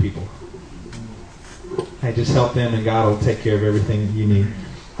for other people. Hey, just help them, and God will take care of everything that you need.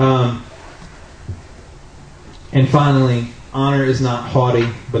 And finally, honor is not haughty,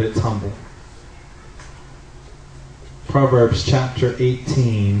 but it's humble. Proverbs chapter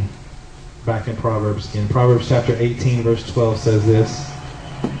 18, back in Proverbs again. Proverbs chapter 18, verse 12 says this.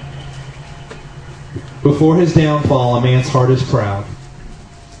 Before his downfall, a man's heart is proud,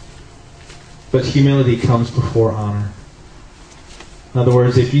 but humility comes before honor. In other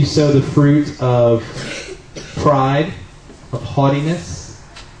words, if you sow the fruit of pride, of haughtiness,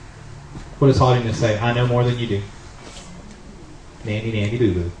 what does haughtiness say? I know more than you do. Nandy, nandy,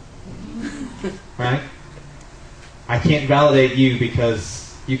 boo-boo. Right? I can't validate you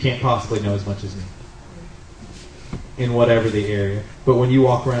because you can't possibly know as much as me. In whatever the area. But when you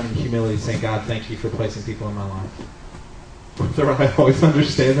walk around in humility saying, God, thank you for placing people in my life, whether I always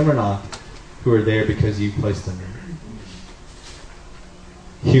understand them or not, who are there because you placed them there.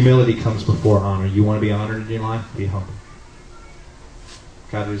 Humility comes before honor. You want to be honored in your life? Be humble.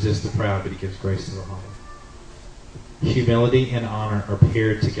 God resists the proud, but He gives grace to the humble. Humility and honor are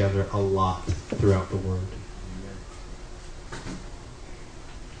paired together a lot throughout the Word.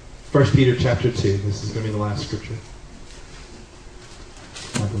 1 Peter chapter 2. This is going to be the last scripture,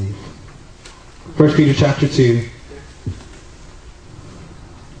 I believe. 1 Peter chapter 2,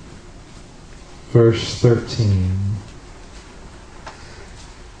 verse 13.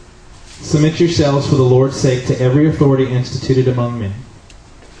 Submit yourselves for the Lord's sake to every authority instituted among men.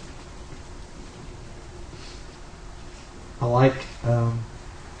 I like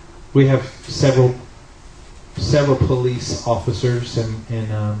We have several police officers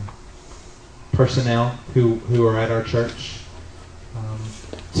and personnel who are at our church.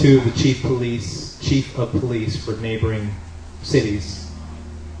 Two of the chief of police for neighboring cities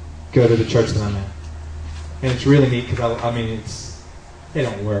go to the church that I'm at, and it's really neat because they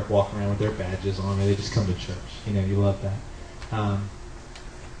don't walk around with their badges on. They just come to church. You love that.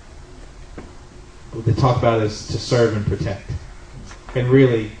 What they talk about is to serve and protect, and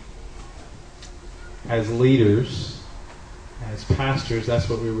really, as leaders, as pastors, that's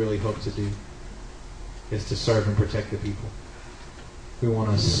what we really hope to do, is to serve and protect the people. We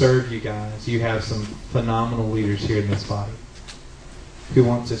want to serve you guys. You have some phenomenal leaders here in this body who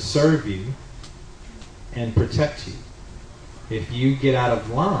want to serve you and protect you. If you get out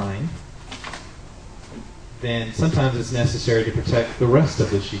of line, then sometimes it's necessary to protect the rest of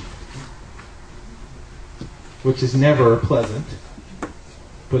the sheep, which is never pleasant,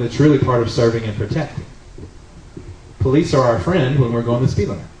 but it's really part of serving and protecting. Police are our friend when we're going the speed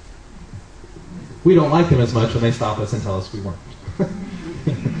limit. We don't like them as much when they stop us and tell us we weren't.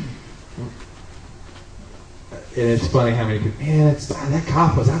 And it's funny how many people, man, that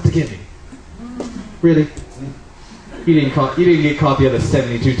cop was out to get me. Really? You didn't get caught the other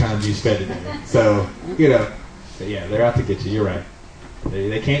 72 times you sped today. So, yeah, they're out to get you. You're right.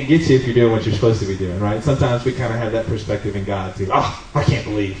 They can't get you if you're doing what you're supposed to be doing, right? Sometimes we kind of have that perspective in God, too. I can't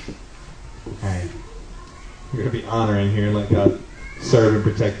believe. Hey, we're going to be honoring here and let God serve and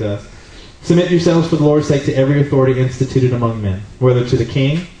protect us. Submit yourselves for the Lord's sake to every authority instituted among men, whether to the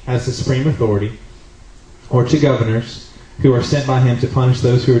king as the supreme authority, or to governors who are sent by him to punish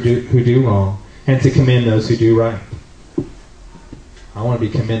those who do wrong, and to commend those who do right. I want to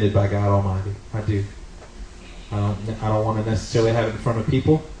be commended by God Almighty. I do. I don't want to necessarily have it in front of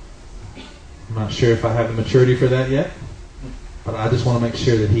people. I'm not sure if I have the maturity for that yet, but I just want to make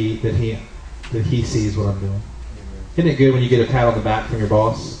sure that he sees what I'm doing. Isn't it good when you get a pat on the back from your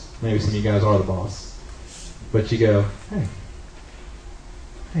boss? Maybe some of you guys are the boss, but you go, hey,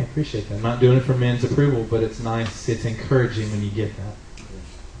 I appreciate that. I'm not doing it for men's approval, but it's nice. It's encouraging when you get that.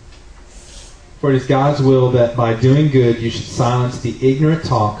 For it is God's will that by doing good you should silence the ignorant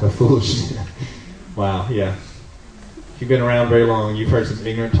talk of foolish men. Wow, yeah. If you've been around very long, you've heard some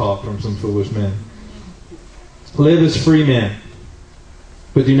ignorant talk from some foolish men. Live as free men,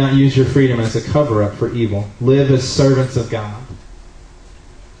 but do not use your freedom as a cover-up for evil. Live as servants of God.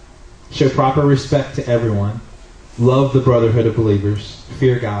 Show proper respect to everyone. Love the brotherhood of believers.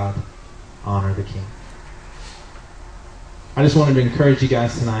 Fear God. Honor the King. I just wanted to encourage you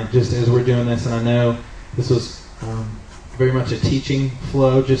guys tonight, just as we're doing this, and I know this was very much a teaching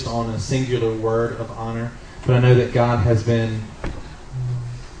flow just on a singular word of honor, but I know that God has been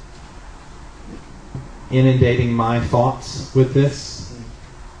inundating my thoughts with this.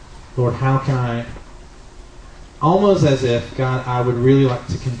 Lord, how can I, almost as if, God, I would really like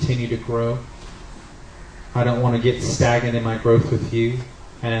to continue to grow. I don't want to get stagnant in my growth with you.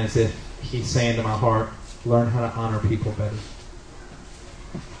 And as if he's saying to my heart, learn how to honor people better.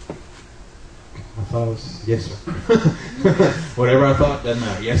 I thought it was, yes, sir. Whatever I thought, doesn't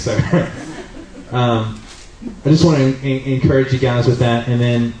matter. Yes, sir. I just want to encourage you guys with that. And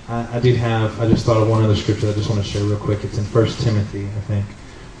then I just thought of one other scripture I just want to share real quick. It's in 1 Timothy, I think.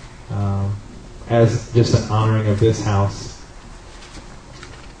 As just an honoring of this house.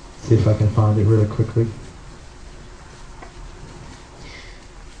 See if I can find it really quickly.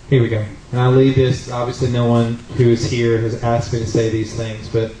 Here we go. And I leave this, obviously no one who is here has asked me to say these things,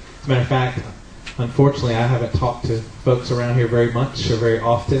 but as a matter of fact, unfortunately I haven't talked to folks around here very much or very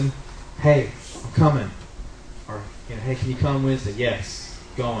often. Hey, I'm coming. Or, hey, can you come Wednesday? Yes.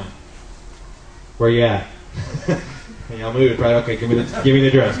 Going. Where you at? Hey, y'all moved, right? Okay, give me the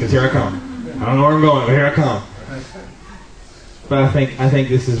address, because here I come. I don't know where I'm going, but here I come. But I think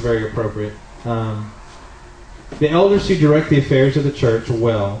this is very appropriate. The elders who direct the affairs of the church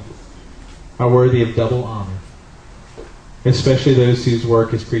well are worthy of double honor, especially those whose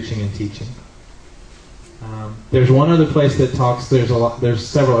work is preaching and teaching. There's one other place that talks. There's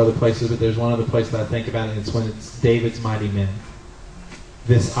several other places, but there's one other place that I think about, and it's when it's David's mighty men.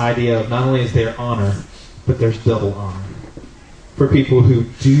 This idea of not only is there honor, but there's double honor for people who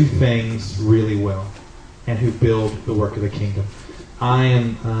do things really well and who build the work of the kingdom. I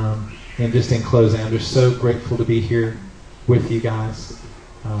am, and just in closing, I'm just so grateful to be here with you guys.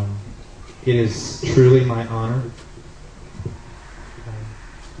 It is truly my honor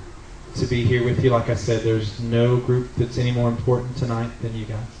to be here with you. Like I said, there's no group that's any more important tonight than you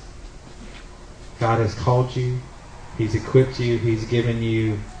guys. God has called you. He's equipped you. He's given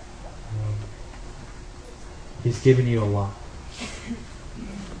you a lot.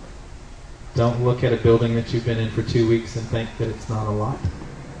 Don't look at a building that you've been in for 2 weeks and think that it's not a lot.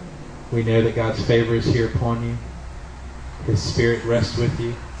 We know that God's favor is here upon you. His Spirit rests with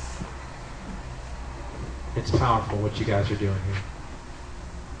you. It's powerful what you guys are doing here.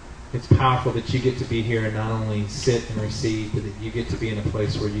 It's powerful that you get to be here and not only sit and receive, but that you get to be in a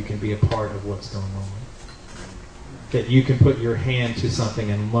place where you can be a part of what's going on. That you can put your hand to something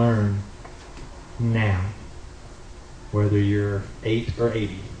and learn now, whether you're 8 or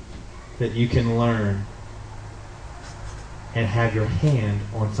 80, that you can learn and have your hand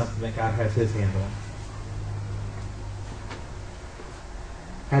on something that God has His hand on.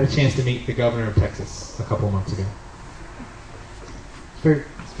 I had a chance to meet the governor of Texas a couple of months ago.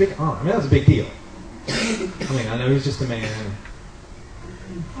 It's a big honor. I mean, that was a big deal. I mean, I know he's just a man.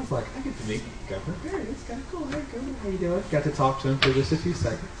 I was like, I get to meet Governor Perry. It's kind of cool. Hey, Governor, how you doing? Got to talk to him for just a few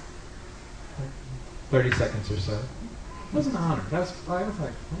seconds. 30 seconds or so. It was an honor. I was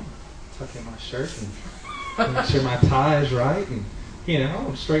like, tuck in my shirt and make sure my tie is right. And,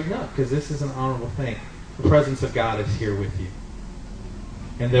 straighten up, because this is an honorable thing. The presence of God is here with you.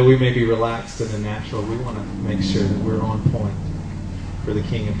 And though we may be relaxed in the natural, we want to make sure that we're on point for the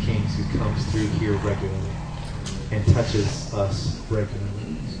King of Kings who comes through here regularly and touches us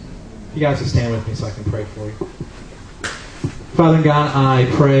regularly. You guys will stand with me so I can pray for you. Father God, I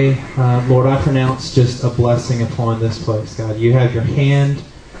pray, Lord, I pronounce just a blessing upon this place, God. You have your hand.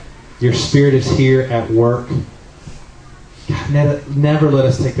 Your Spirit is here at work. God, never let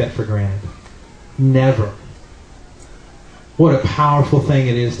us take that for granted. Never. What a powerful thing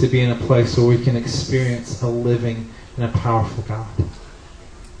it is to be in a place where we can experience a living and a powerful God.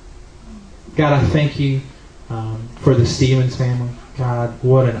 God, I thank you for the Stevens family. God,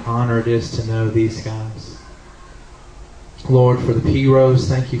 what an honor it is to know these guys. Lord, for the P-Rose,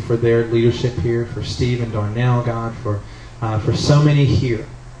 thank you for their leadership here, for Steve and Darnell, God, for so many here,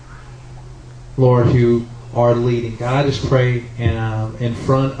 Lord, who are leading. God, I just pray in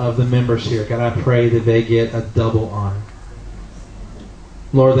front of the members here, God, I pray that they get a double honor.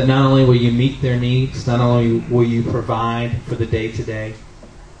 Lord, that not only will you meet their needs, not only will you provide for the day-to-day,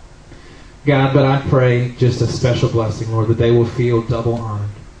 God, but I pray just a special blessing, Lord, that they will feel double honored.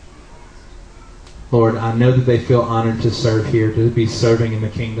 Lord, I know that they feel honored to serve here, to be serving in the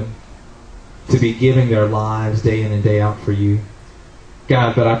kingdom, to be giving their lives day in and day out for you.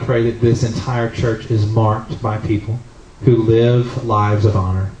 God, but I pray that this entire church is marked by people who live lives of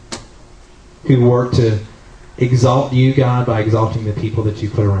honor, who work to exalt you, God, by exalting the people that you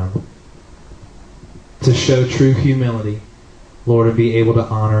put around them, to show true humility, Lord, and be able to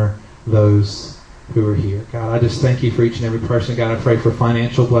honor those who are here. God, I just thank you for each and every person. God, I pray for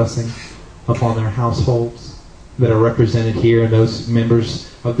financial blessing upon their households that are represented here and those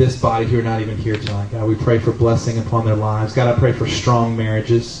members of this body who are not even here tonight. God, we pray for blessing upon their lives. God, I pray for strong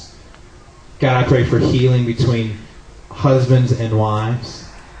marriages. God, I pray for healing between husbands and wives.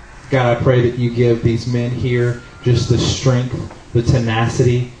 God, I pray that you give these men here just the strength, the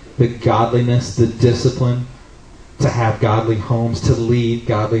tenacity, the godliness, the discipline to have godly homes, to lead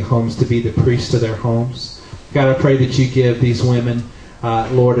godly homes, to be the priest of their homes. God, I pray that you give these women,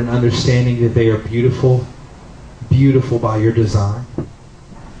 Lord, an understanding that they are beautiful, beautiful by your design.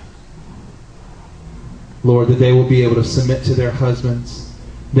 Lord, that they will be able to submit to their husbands,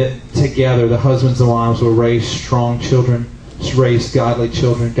 that together the husbands and wives will raise strong children, raise godly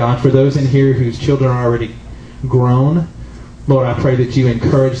children. God, for those in here whose children are already grown, Lord, I pray that you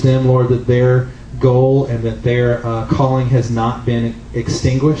encourage them, Lord, that their goal and that their calling has not been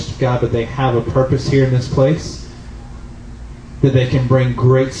extinguished, God, but they have a purpose here in this place, that they can bring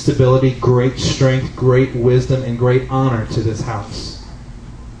great stability, great strength, great wisdom, and great honor to this house.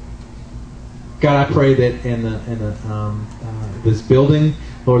 God, I pray that in this building,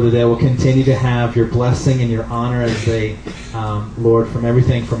 Lord, that they will continue to have your blessing and your honor as they, Lord, from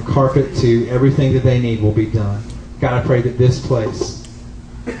everything from carpet to everything that they need will be done. God, I pray that this place,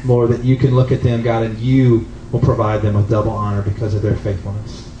 Lord, that you can look at them, God, and you will provide them with double honor because of their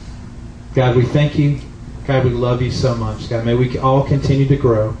faithfulness. God, we thank you. God, we love you so much. God, may we all continue to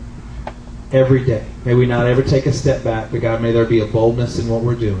grow every day. May we not ever take a step back, but God, may there be a boldness in what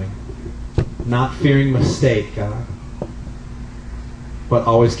we're doing. Not fearing mistake, God, but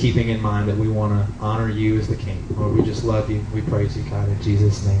always keeping in mind that we want to honor you as the King. Lord, we just love you. We praise you, God, in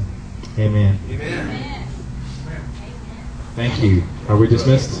Jesus' name. Amen. Amen. Thank you. Are we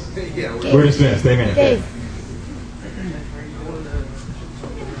dismissed? Yeah, we're dismissed. Amen. Dave.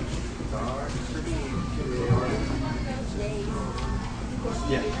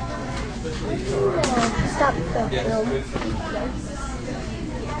 Stop the film.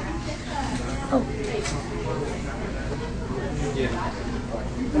 Oh. Yeah.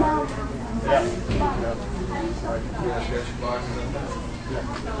 No. Yeah, you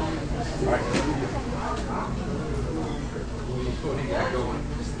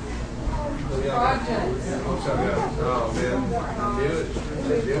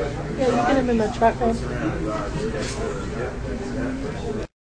can have him in the truck, babe.